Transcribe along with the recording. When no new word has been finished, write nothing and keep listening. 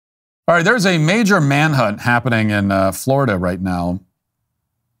All right, there's a major manhunt happening in Florida right now.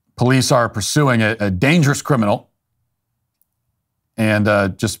 Police are pursuing a dangerous criminal. And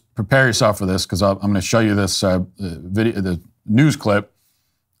just prepare yourself for this, because I'm going to show you this video, the news clip,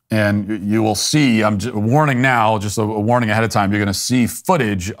 and you will see, I'm just warning now, just a warning ahead of time, you're going to see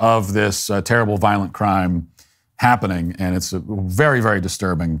footage of this terrible violent crime happening, and it's very, very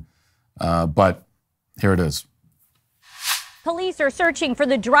disturbing. But here it is. Police are searching for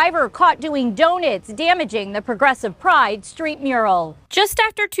the driver caught doing donuts, damaging the Progressive Pride street mural. Just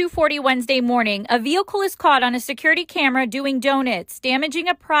after 2:40 Wednesday morning, a vehicle is caught on a security camera doing donuts, damaging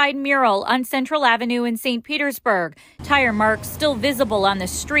a Pride mural on Central Avenue in St. Petersburg. Tire marks still visible on the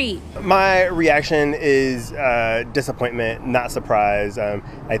street. My reaction is disappointment, not surprise.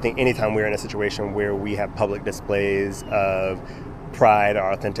 I think anytime we're in a situation where we have public displays of pride,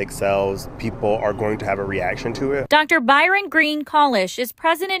 our authentic selves, people are going to have a reaction to it. Dr. Byron Green Collish is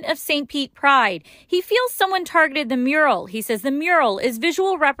president of St. Pete Pride. He feels someone targeted the mural. He says the mural is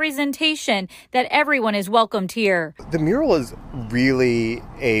visual representation that everyone is welcomed here. The mural is really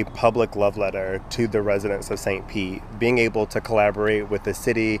a public love letter to the residents of St. Pete. Being able to collaborate with the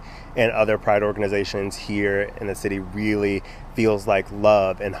city and other pride organizations here in the city really feels like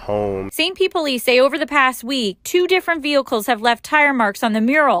love and home. St. Pete police say over the past week, 2 different vehicles have left tire marks on the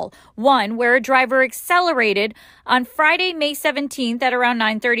mural. One where a driver accelerated on Friday, May 17th at around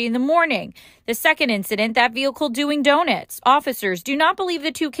 9:30 in the morning. The second incident, that vehicle doing donuts. Officers do not believe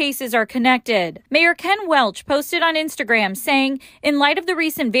the 2 cases are connected. Mayor Ken Welch posted on Instagram saying, in light of the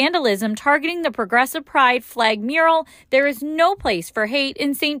recent vandalism targeting the Progressive Pride flag mural, there is no place for hate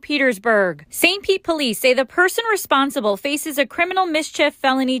in St. Petersburg. St. Pete police say the person responsible faces a criminal mischief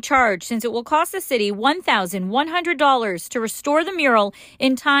felony charge, since it will cost the city $1,100 to restore the mural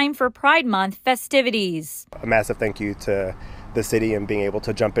in time for Pride Month festivities. A massive thank you to the city and being able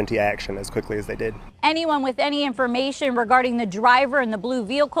to jump into action as quickly as they did. Anyone with any information regarding the driver in the blue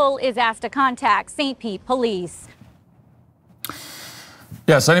vehicle is asked to contact St. Pete Police.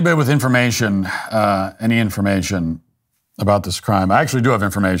 Yes, anybody with information, any information about this crime. I actually do have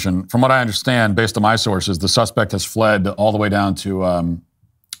information. From what I understand, based on my sources, the suspect has fled all the way down to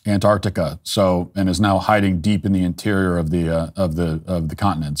Antarctica, and is now hiding deep in the interior of the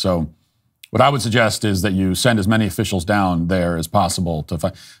continent. So what I would suggest is that you send as many officials down there as possible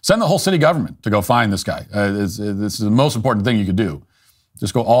to send the whole city government to go find this guy. This is the most important thing you could do.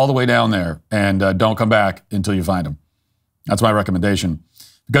 Just go all the way down there and don't come back until you find him. That's my recommendation.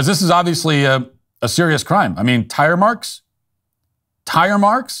 Because this is obviously a serious crime. I mean, tire marks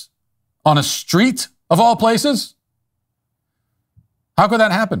on a street of all places. How could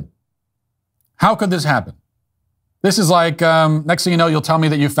that happen? How could this happen? This is like, next thing you know, you'll tell me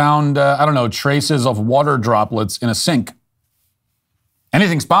that you found, I don't know, traces of water droplets in a sink.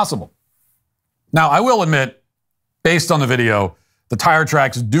 Anything's possible. Now, I will admit, based on the video, the tire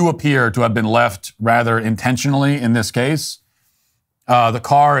tracks do appear to have been left rather intentionally in this case. The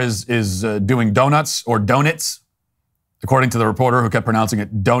car is doing donuts or donuts, according to the reporter who kept pronouncing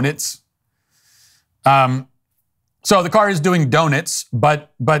it donuts. So the car is doing donuts,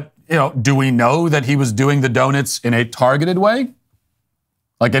 but you know, do we know that he was doing the donuts in a targeted way?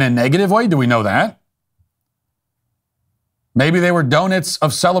 Like in a negative way? Do we know that? Maybe they were donuts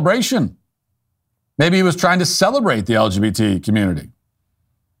of celebration. Maybe he was trying to celebrate the LGBT community.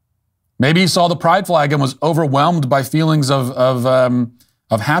 Maybe he saw the pride flag and was overwhelmed by feelings of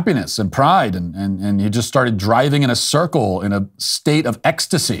happiness and pride, and he just started driving in a circle in a state of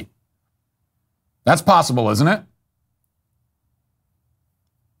ecstasy. That's possible, isn't it?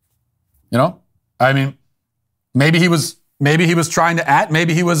 You know, I mean, maybe he was trying to add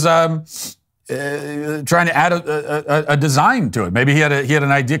a design to it. Maybe he had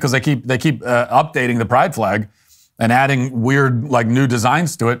an idea, because they keep updating the pride flag and adding weird, like, new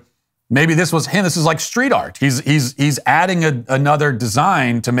designs to it. Maybe this was him. This is like street art. He's adding another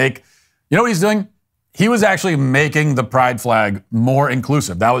design to make. You know what he's doing? He was actually making the pride flag more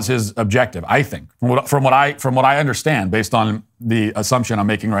inclusive. That was his objective, I think, from what I understand, based on the assumption I'm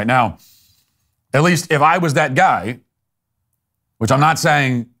making right now. At least if I was that guy, which I'm not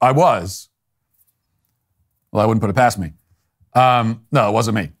saying I was, well, I wouldn't put it past me. No, it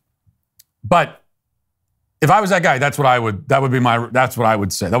wasn't me. But if I was that guy, that's what I would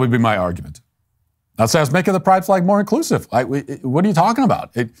say. That would be my argument. I'd say I was making the pride flag more inclusive. What are you talking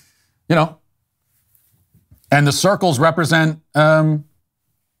about? You know, and the circles represent, I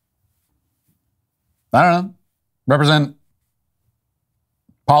don't know, represent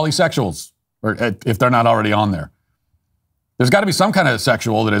polysexuals, or if they're not already on there. There's got to be some kind of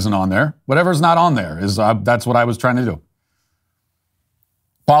sexual that isn't on there. Whatever's not on there is, that's what I was trying to do.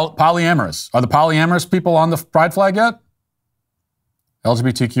 Polyamorous. Are the polyamorous people on the pride flag yet?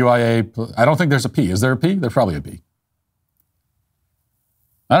 LGBTQIA. I don't think there's a P. Is there a P? There's probably a P.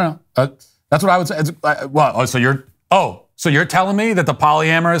 I don't know. That's what I would say. So you're telling me that the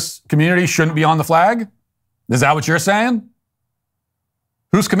polyamorous community shouldn't be on the flag? Is that what you're saying?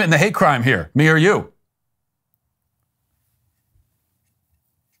 Who's committing the hate crime here? Me or you?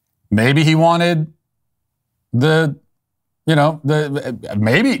 Maybe he wanted maybe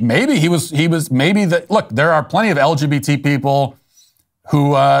look, there are plenty of LGBT people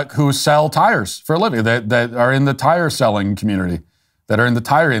who sell tires for a living, that are in the tire selling community, that are in the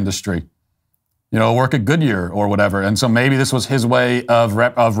tire industry, work at Goodyear or whatever. And so maybe this was his way of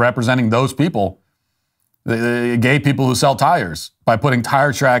representing those people, the gay people who sell tires, by putting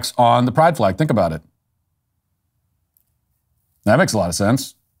tire tracks on the pride flag. Think about it. That makes a lot of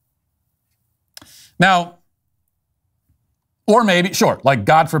sense. Now, or maybe, sure, like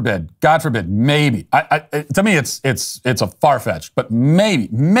God forbid, maybe. To me, it's a far-fetched, but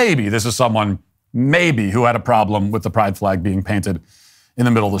maybe this is someone, who had a problem with the pride flag being painted in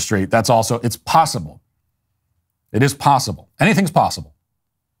the middle of the street. It's possible. It is possible. Anything's possible.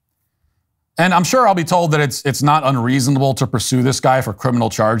 And I'm sure I'll be told that it's not unreasonable to pursue this guy for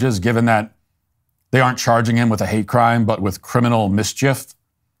criminal charges, given that they aren't charging him with a hate crime, but with criminal mischief.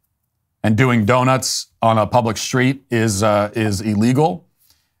 And doing donuts on a public street is illegal.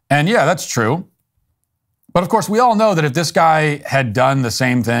 And yeah, that's true. But of course, we all know that if this guy had done the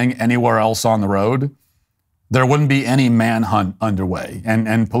same thing anywhere else on the road, there wouldn't be any manhunt underway,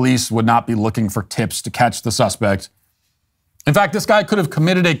 and police would not be looking for tips to catch the suspect. In fact, this guy could have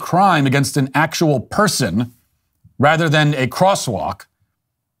committed a crime against an actual person rather than a crosswalk,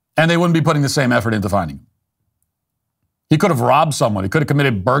 and they wouldn't be putting the same effort into finding him. He could have robbed someone. He could have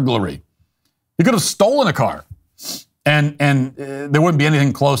committed burglary. He could have stolen a car, and there wouldn't be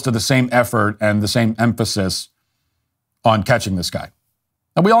anything close to the same effort and the same emphasis on catching this guy.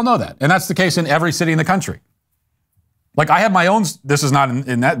 And we all know that. And that's the case in every city in the country. Like, I had my own, this is not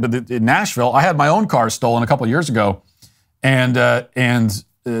in Nashville, I had my own car stolen a couple of years ago, and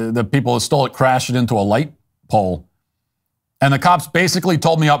the people who stole it crashed it into a light pole. And the cops basically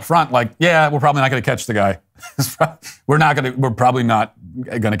told me up front, like, yeah, we're probably not going to catch the guy. We're probably not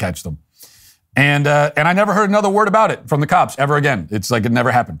going to catch them. And I never heard another word about it from the cops ever again. It's like it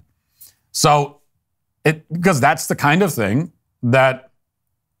never happened. So because that's the kind of thing that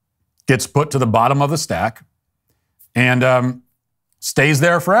gets put to the bottom of the stack and stays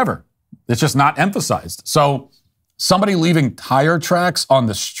there forever. It's just not emphasized. So somebody leaving tire tracks on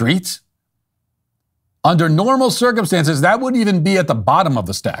the street, under normal circumstances, that wouldn't even be at the bottom of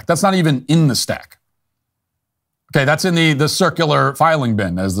the stack. That's not even in the stack. Okay, that's in the circular filing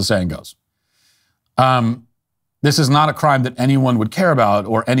bin, as the saying goes. This is not a crime that anyone would care about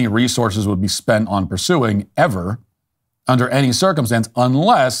or any resources would be spent on pursuing ever, under any circumstance,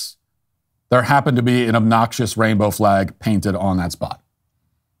 unless there happened to be an obnoxious rainbow flag painted on that spot.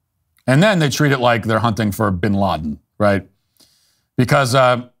 And then they treat it like they're hunting for bin Laden, right? Because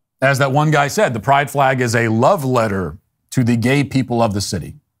as that one guy said, the pride flag is a love letter to the gay people of the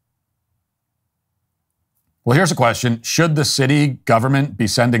city. Well, here's a question. Should the city government be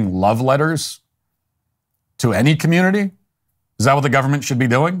sending love letters to any community? Is that what the government should be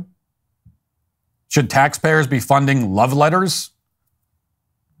doing? Should taxpayers be funding love letters?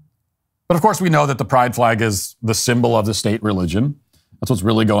 But of course, we know that the pride flag is the symbol of the state religion. That's what's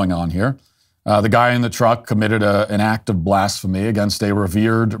really going on here. The guy in the truck committed an act of blasphemy against a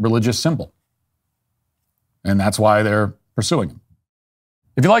revered religious symbol. And that's why they're pursuing him.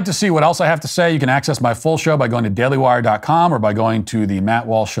 If you'd like to see what else I have to say, you can access my full show by going to dailywire.com or by going to the Matt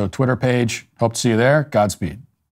Walsh Show Twitter page. Hope to see you there. Godspeed.